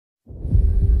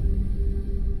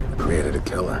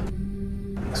killer.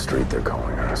 In the street they're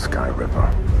calling her a Sky Ripper.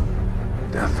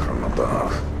 Death from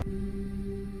above.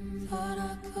 Thought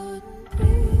I couldn't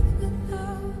breathe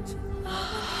without you.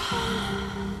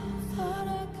 Thought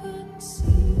I couldn't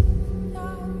see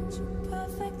without your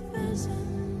perfect vision.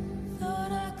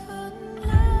 Thought I couldn't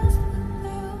last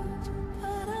without you,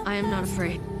 but I am not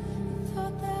afraid.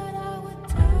 thought that I would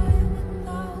die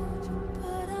without you,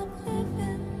 but I'm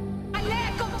living. I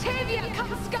let Octavia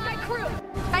come Sky Crew,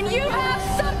 and you have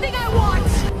something I want.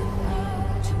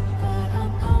 Without you, but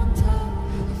I'm on top.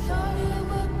 Thought it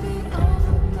would be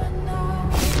over, but now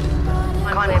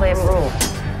Conclave rule.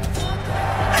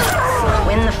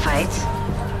 Win the fight,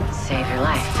 save your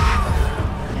life.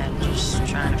 And just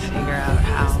trying to figure out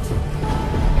how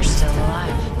you're still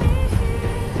alive.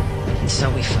 And so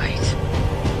we fight.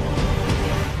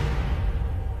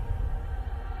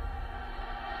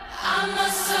 I'm a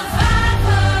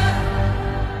survivor.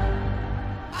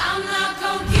 I'm not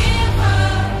gonna give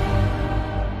up.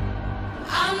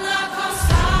 I'm not gonna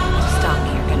stop. Stop me,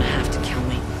 you're gonna have to kill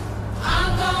me.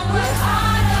 I'm gonna work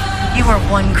harder. You are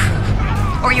one crew,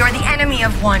 or you're the enemy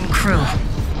of one crew.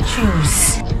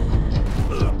 Choose.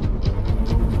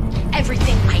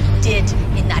 Everything I did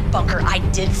in that bunker, I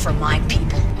did for my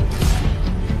people.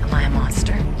 Am I a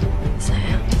monster? Yes, I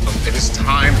am. It is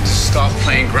time to stop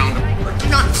playing ground. I'm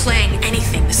not playing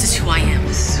anything. This is who I am.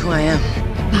 This is who I am.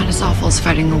 Not as awful as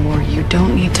fighting a war. You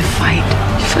don't need to fight.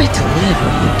 You fight to live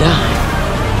or you die.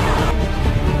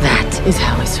 That is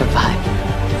how I survive.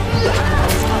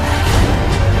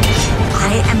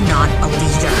 I am not a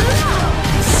leader,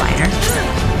 fighter.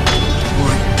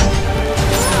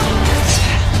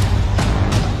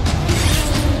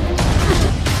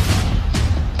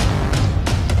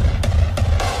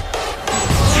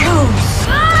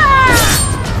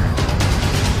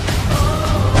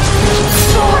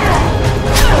 Warrior.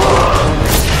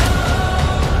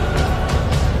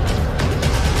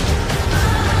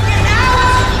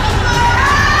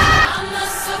 I'm a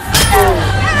survivor.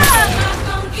 I'm not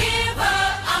gonna give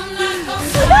up. I'm not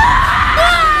gonna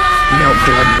No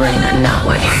blood brain, I'm not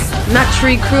one. I'm not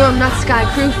Tree Crew. I'm not Sky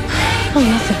Crew. Oh,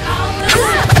 nothing.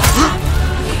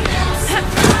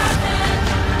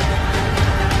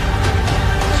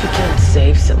 You can't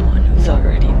save someone who's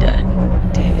already dead.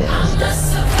 David is dead.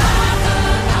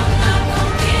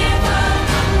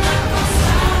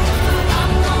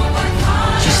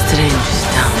 Just today, I'm just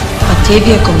down.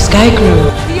 Octavia come Sky Crew.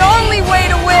 The only way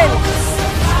to win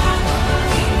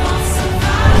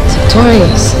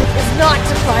Victorious. is not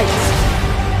to fight.